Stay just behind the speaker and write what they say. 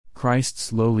Christ's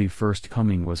slowly first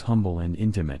coming was humble and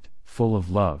intimate, full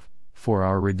of love, for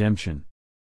our redemption.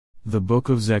 The book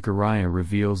of Zechariah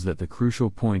reveals that the crucial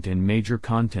point and major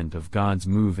content of God's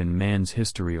move in man's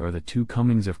history are the two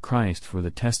comings of Christ for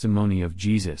the testimony of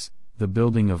Jesus, the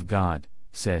building of God.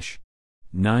 Sesh.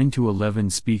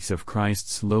 9-11 speaks of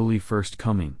Christ's slowly first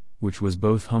coming, which was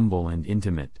both humble and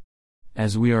intimate.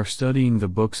 As we are studying the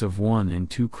books of 1 and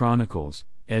 2 Chronicles,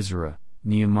 Ezra,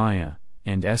 Nehemiah,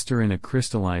 and Esther in a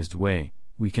crystallized way,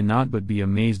 we cannot but be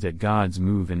amazed at God's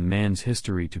move in man's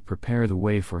history to prepare the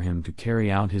way for him to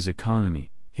carry out his economy,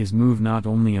 his move not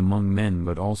only among men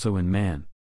but also in man.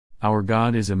 Our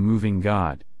God is a moving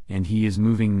God, and he is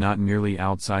moving not merely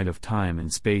outside of time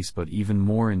and space but even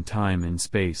more in time and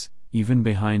space, even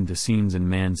behind the scenes in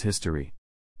man's history.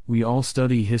 We all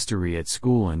study history at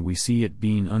school and we see it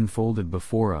being unfolded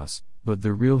before us, but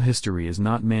the real history is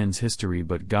not man's history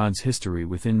but God's history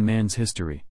within man's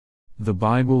history. The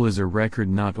Bible is a record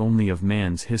not only of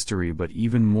man's history but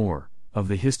even more, of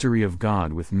the history of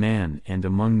God with man and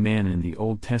among man in the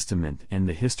Old Testament and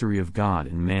the history of God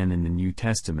and man in the New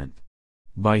Testament.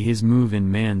 By his move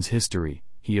in man's history,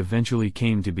 he eventually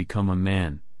came to become a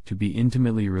man, to be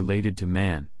intimately related to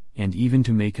man, and even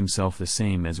to make himself the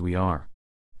same as we are.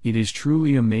 It is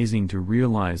truly amazing to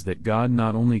realize that God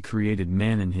not only created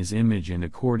man in his image and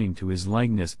according to his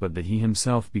likeness but that he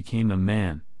himself became a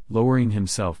man, lowering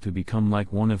himself to become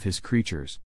like one of his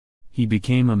creatures. He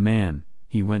became a man,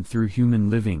 he went through human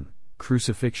living,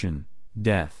 crucifixion,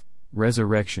 death,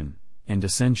 resurrection, and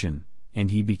ascension,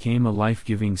 and he became a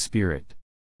life-giving spirit.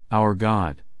 Our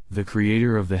God, the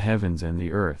creator of the heavens and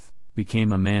the earth,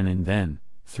 became a man and then,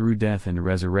 through death and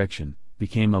resurrection,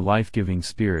 became a life-giving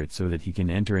spirit so that he can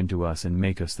enter into us and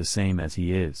make us the same as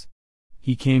he is.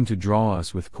 He came to draw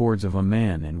us with cords of a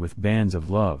man and with bands of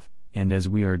love, and as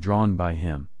we are drawn by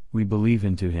him, we believe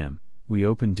into him, we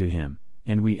open to him,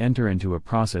 and we enter into a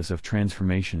process of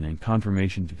transformation and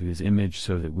conformation to his image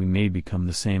so that we may become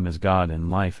the same as God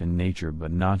in life and nature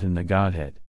but not in the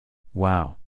Godhead.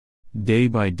 Wow! Day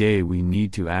by day we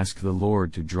need to ask the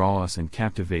Lord to draw us and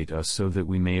captivate us so that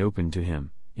we may open to him,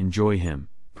 enjoy him,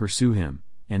 pursue him,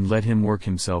 and let him work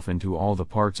himself into all the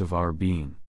parts of our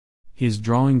being. His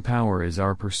drawing power is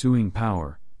our pursuing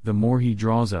power. The more he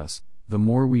draws us, the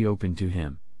more we open to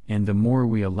him, and the more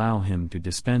we allow him to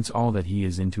dispense all that he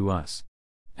is into us.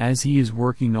 As he is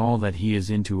working all that he is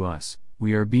into us,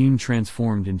 we are being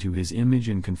transformed into his image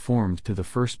and conformed to the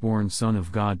firstborn Son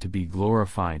of God to be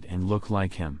glorified and look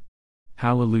like him.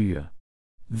 Hallelujah!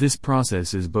 This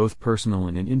process is both personal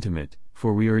and intimate,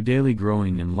 for we are daily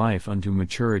growing in life unto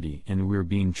maturity and we are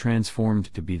being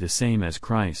transformed to be the same as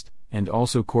Christ, and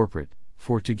also corporate,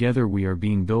 for together we are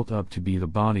being built up to be the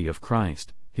body of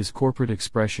Christ, his corporate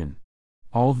expression.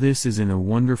 All this is in a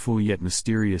wonderful yet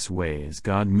mysterious way as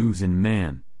God moves in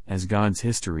man, as God's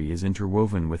history is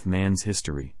interwoven with man's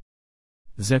history.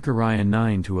 Zechariah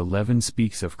 9-11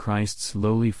 speaks of Christ's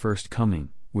slowly first coming,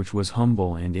 which was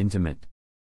humble and intimate.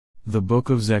 The book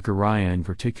of Zechariah in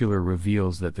particular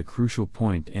reveals that the crucial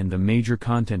point and the major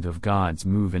content of God's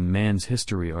move in man's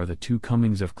history are the two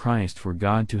comings of Christ for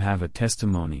God to have a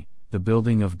testimony, the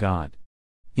building of God.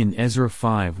 In Ezra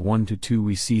 5:1-2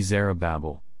 we see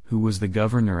Zerubbabel, who was the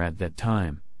governor at that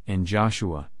time, and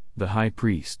Joshua, the high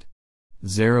priest.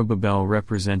 Zerubbabel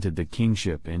represented the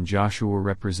kingship and Joshua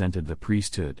represented the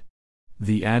priesthood.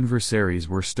 The adversaries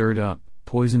were stirred up,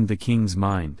 poisoned the king's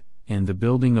mind, and the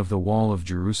building of the wall of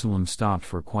Jerusalem stopped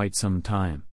for quite some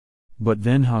time. But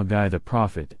then Haggai the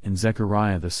prophet and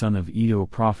Zechariah the son of Iddo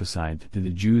prophesied to the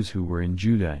Jews who were in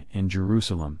Judah and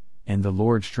Jerusalem, and the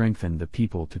Lord strengthened the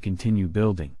people to continue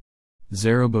building.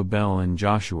 Zerubbabel and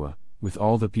Joshua, with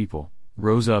all the people,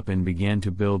 rose up and began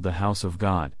to build the house of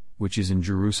God, which is in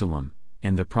Jerusalem,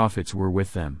 and the prophets were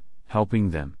with them,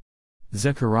 helping them.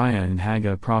 Zechariah and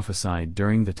Haggai prophesied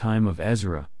during the time of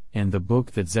Ezra, and the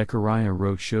book that Zechariah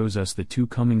wrote shows us the two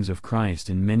comings of Christ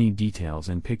in many details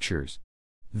and pictures.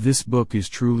 This book is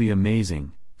truly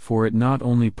amazing, for it not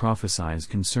only prophesies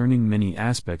concerning many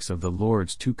aspects of the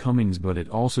Lord's two comings but it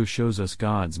also shows us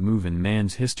God's move in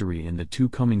man's history in the two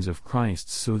comings of Christ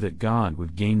so that God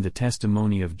would gain the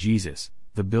testimony of Jesus,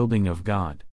 the building of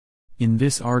God. In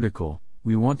this article,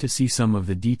 we want to see some of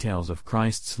the details of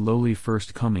Christ's lowly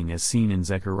first coming as seen in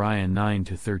Zechariah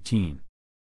 9-13.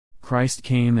 Christ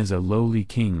came as a lowly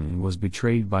king and was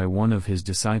betrayed by one of his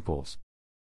disciples.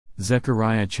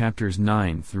 Zechariah chapters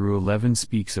 9-11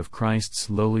 speaks of Christ's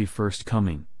lowly first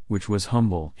coming, which was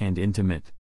humble and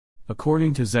intimate.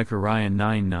 According to Zechariah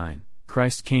 9:9,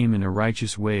 Christ came in a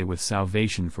righteous way with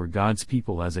salvation for God's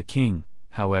people as a king.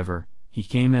 However, he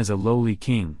came as a lowly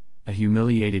king, a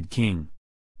humiliated king.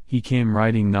 He came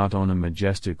riding not on a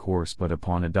majestic horse but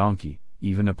upon a donkey,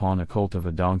 even upon a colt of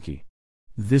a donkey.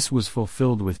 This was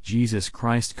fulfilled with Jesus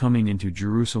Christ coming into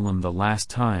Jerusalem the last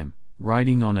time,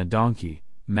 riding on a donkey,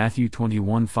 Matthew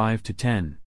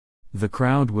 21:5-10. The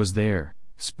crowd was there,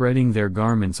 spreading their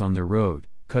garments on the road,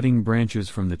 cutting branches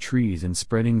from the trees and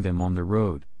spreading them on the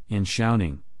road, and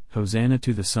shouting, Hosanna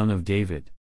to the Son of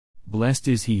David. Blessed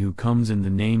is he who comes in the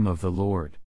name of the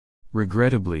Lord.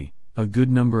 Regrettably, a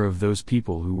good number of those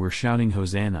people who were shouting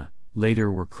Hosanna, later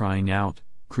were crying out,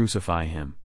 Crucify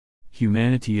him.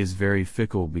 Humanity is very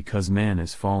fickle because man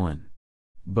is fallen.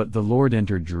 But the Lord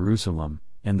entered Jerusalem,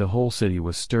 and the whole city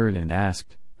was stirred and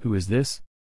asked, Who is this?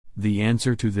 The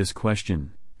answer to this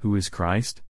question, who is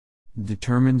Christ?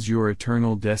 Determines your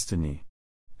eternal destiny.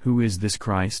 Who is this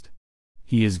Christ?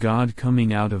 He is God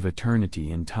coming out of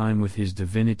eternity and time with his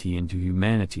divinity into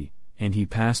humanity, and he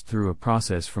passed through a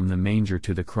process from the manger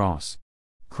to the cross.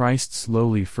 Christ's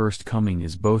lowly first coming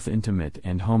is both intimate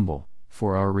and humble,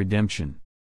 for our redemption.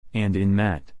 And in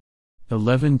Matt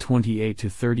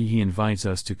 11:28-30 he invites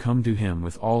us to come to him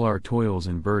with all our toils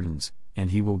and burdens, and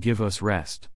he will give us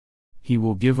rest. He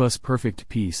will give us perfect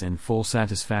peace and full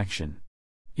satisfaction.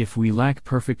 If we lack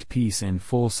perfect peace and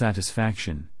full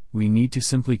satisfaction, we need to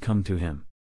simply come to him.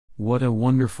 What a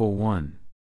wonderful one!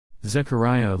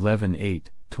 Zechariah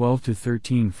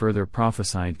 11:8-12-13 further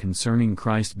prophesied concerning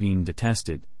Christ being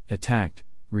detested, attacked,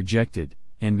 rejected,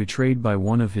 and betrayed by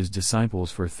one of his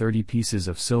disciples for 30 pieces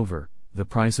of silver, the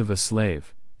price of a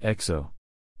slave. Exo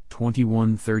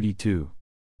 21:32.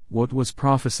 What was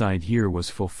prophesied here was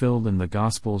fulfilled in the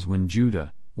Gospels when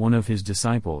Judah, one of his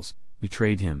disciples,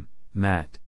 betrayed him.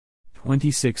 Matt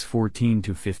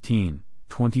 26:14-15,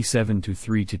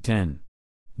 27:3-10.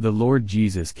 The Lord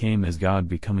Jesus came as God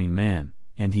becoming man,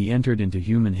 and he entered into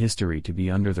human history to be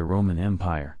under the Roman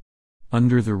Empire.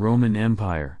 Under the Roman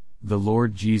Empire, the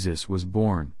Lord Jesus was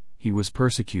born, he was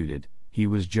persecuted, he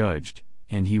was judged,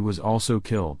 and he was also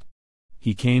killed.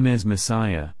 He came as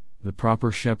Messiah, the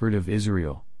proper shepherd of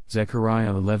Israel,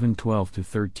 Zechariah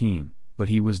 11:12-13, but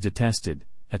he was detested,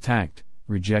 attacked,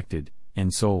 rejected,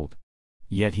 and sold.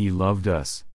 Yet he loved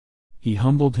us. He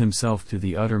humbled himself to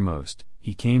the uttermost,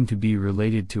 he came to be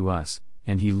related to us,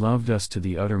 and he loved us to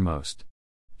the uttermost.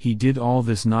 He did all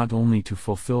this not only to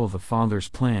fulfill the Father's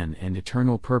plan and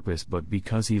eternal purpose but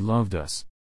because he loved us.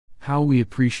 How we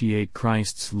appreciate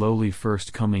Christ's lowly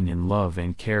first coming in love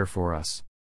and care for us.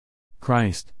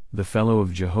 Christ, the fellow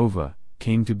of Jehovah,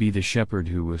 came to be the shepherd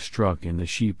who was struck and the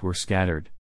sheep were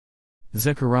scattered.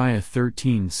 Zechariah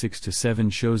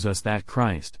 13:6-7 shows us that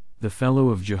Christ, the fellow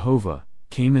of Jehovah,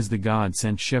 came as the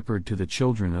God-sent shepherd to the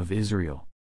children of Israel.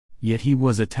 Yet he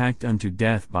was attacked unto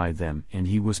death by them and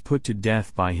he was put to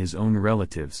death by his own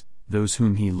relatives, those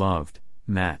whom he loved.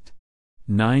 Matt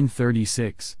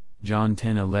 9:36, John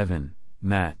 10:11,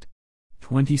 Matt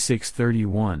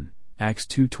 26:31, Acts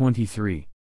 2:23.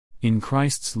 In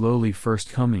Christ's lowly first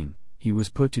coming, he was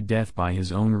put to death by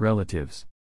his own relatives.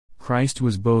 Christ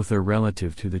was both a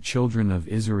relative to the children of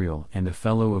Israel and a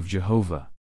fellow of Jehovah.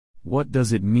 What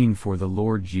does it mean for the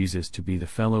Lord Jesus to be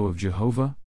the fellow of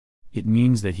Jehovah? It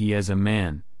means that he as a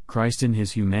man, Christ in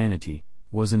his humanity,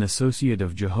 was an associate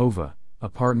of Jehovah, a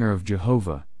partner of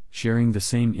Jehovah, sharing the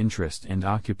same interest and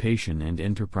occupation and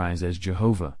enterprise as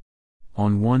Jehovah.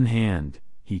 On one hand,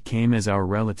 he came as our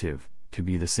relative, to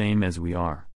be the same as we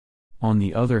are. On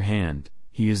the other hand,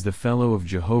 he is the fellow of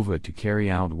Jehovah to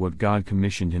carry out what God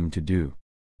commissioned him to do.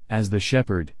 As the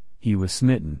shepherd, he was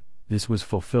smitten, this was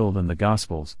fulfilled in the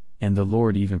Gospels, and the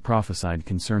Lord even prophesied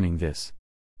concerning this.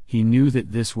 He knew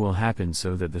that this will happen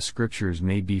so that the Scriptures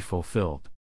may be fulfilled.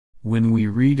 When we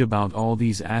read about all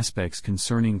these aspects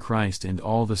concerning Christ and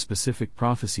all the specific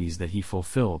prophecies that he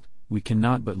fulfilled, we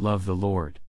cannot but love the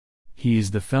Lord. He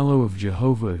is the fellow of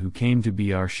Jehovah who came to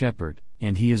be our shepherd,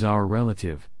 and he is our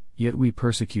relative, yet we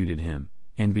persecuted him,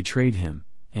 and betrayed him,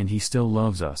 and he still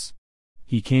loves us.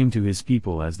 He came to his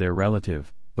people as their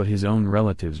relative, but his own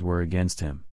relatives were against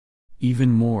him.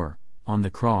 Even more, on the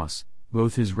cross,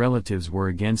 both his relatives were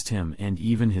against him and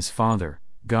even his Father,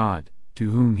 God,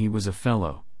 to whom he was a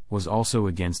fellow, was also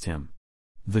against him.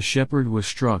 The shepherd was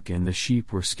struck and the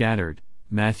sheep were scattered,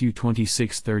 Matthew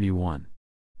 26:31.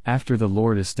 After the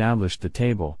Lord established the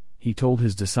table, he told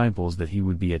his disciples that he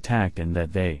would be attacked and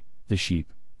that they, the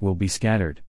sheep, will be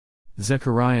scattered.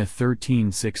 Zechariah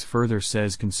 13:6 further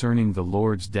says concerning the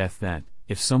Lord's death that,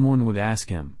 if someone would ask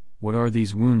him, "What are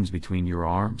these wounds between your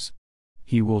arms?"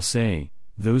 he will say,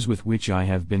 "Those with which I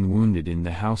have been wounded in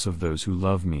the house of those who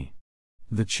love me."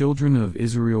 The children of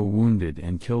Israel wounded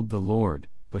and killed the Lord,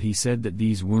 but he said that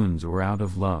these wounds were out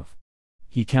of love.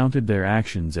 He counted their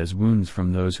actions as wounds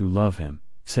from those who love him,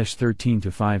 Sesh 13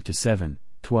 to 5 to 7,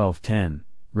 12:10,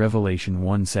 Revelation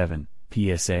 1:7,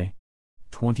 PSA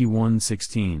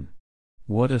 21:16.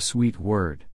 What a sweet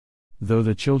word! Though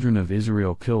the children of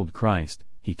Israel killed Christ,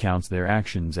 he counts their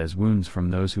actions as wounds from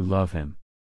those who love him.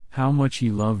 How much he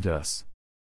loved us!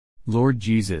 Lord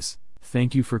Jesus,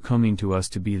 thank you for coming to us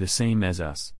to be the same as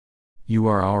us. You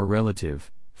are our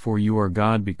relative, for you are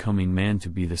God becoming man to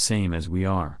be the same as we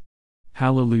are.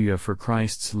 Hallelujah for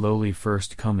Christ's lowly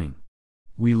first coming.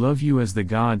 We love you as the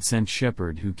God-sent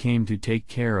shepherd who came to take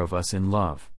care of us in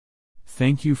love.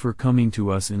 Thank you for coming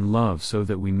to us in love so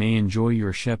that we may enjoy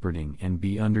your shepherding and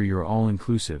be under your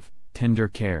all-inclusive, tender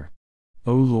care.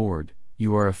 O Lord,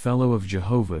 you are a fellow of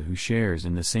Jehovah who shares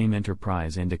in the same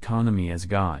enterprise and economy as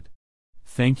God.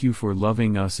 Thank you for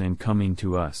loving us and coming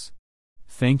to us.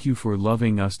 Thank you for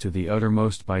loving us to the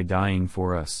uttermost by dying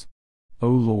for us. O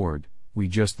Lord, we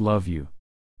just love you.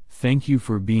 Thank you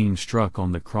for being struck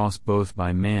on the cross both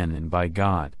by man and by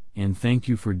God, and thank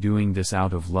you for doing this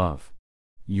out of love.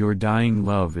 Your dying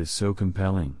love is so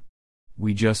compelling.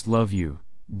 We just love you,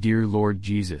 dear Lord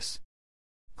Jesus.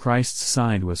 Christ's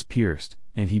side was pierced,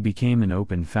 and he became an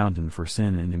open fountain for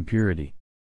sin and impurity.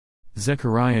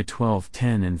 Zechariah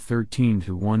 12:10 and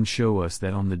 13-1 show us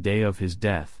that on the day of his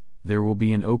death, there will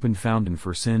be an open fountain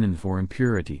for sin and for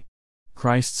impurity.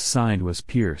 Christ's side was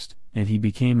pierced, and he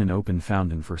became an open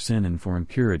fountain for sin and for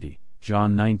impurity.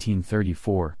 John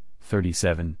 19:34,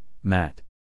 37, Matt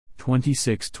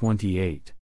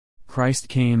 26:28. Christ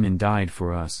came and died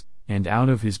for us, and out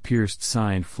of his pierced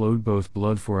side flowed both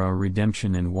blood for our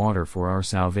redemption and water for our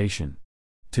salvation.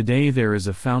 Today there is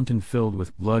a fountain filled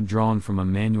with blood drawn from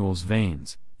Emmanuel's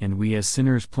veins, and we as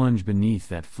sinners plunge beneath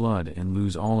that flood and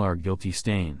lose all our guilty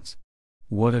stains.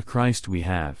 What a Christ we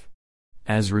have!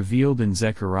 As revealed in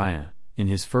Zechariah, in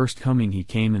his first coming he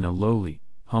came in a lowly,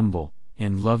 humble,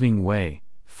 and loving way,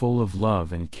 full of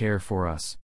love and care for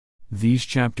us. These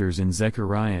chapters in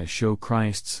Zechariah show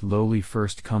Christ's lowly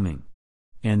first coming.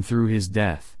 And through his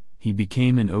death, he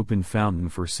became an open fountain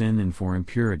for sin and for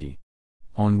impurity.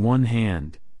 On one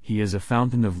hand, he is a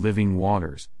fountain of living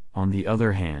waters, on the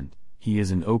other hand, he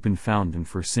is an open fountain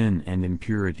for sin and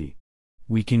impurity.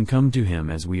 We can come to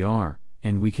him as we are,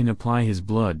 and we can apply his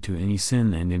blood to any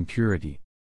sin and impurity.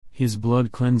 His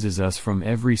blood cleanses us from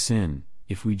every sin,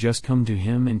 if we just come to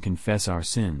him and confess our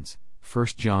sins.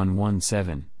 1 John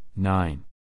 1:7, 9.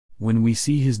 When we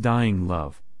see his dying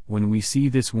love, when we see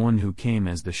this one who came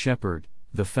as the shepherd,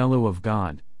 the fellow of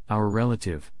God, our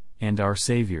relative, and our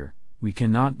Savior, we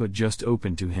cannot but just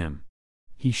open to him.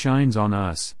 He shines on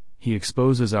us, he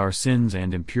exposes our sins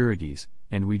and impurities,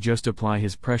 and we just apply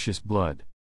his precious blood.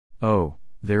 Oh,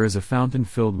 there is a fountain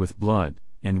filled with blood,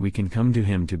 and we can come to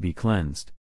him to be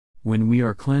cleansed. When we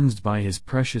are cleansed by his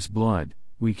precious blood,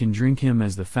 we can drink him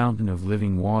as the fountain of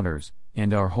living waters,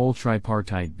 and our whole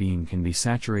tripartite being can be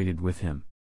saturated with him.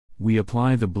 We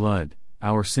apply the blood,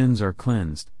 our sins are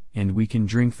cleansed, and we can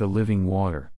drink the living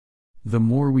water. The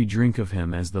more we drink of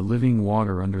him as the living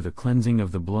water under the cleansing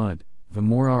of the blood, the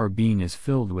more our being is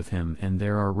filled with him, and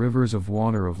there are rivers of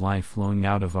water of life flowing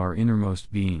out of our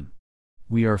innermost being.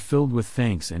 We are filled with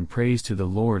thanks and praise to the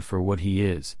Lord for what he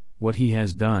is, what he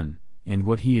has done, and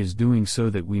what he is doing so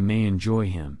that we may enjoy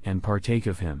him and partake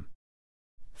of him.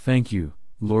 Thank you,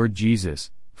 Lord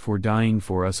Jesus, for dying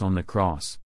for us on the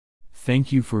cross.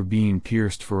 Thank you for being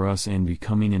pierced for us and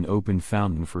becoming an open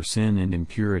fountain for sin and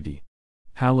impurity.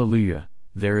 Hallelujah,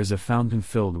 there is a fountain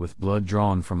filled with blood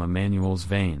drawn from Emmanuel's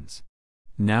veins.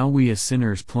 Now we as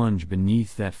sinners plunge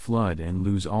beneath that flood and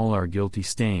lose all our guilty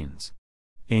stains.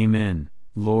 Amen,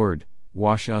 Lord,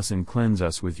 wash us and cleanse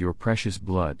us with your precious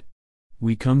blood.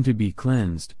 We come to be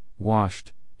cleansed,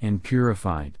 washed, and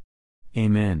purified.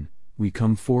 Amen, we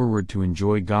come forward to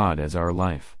enjoy God as our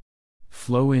life.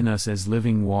 Flow in us as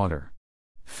living water.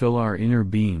 Fill our inner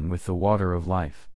being with the water of life.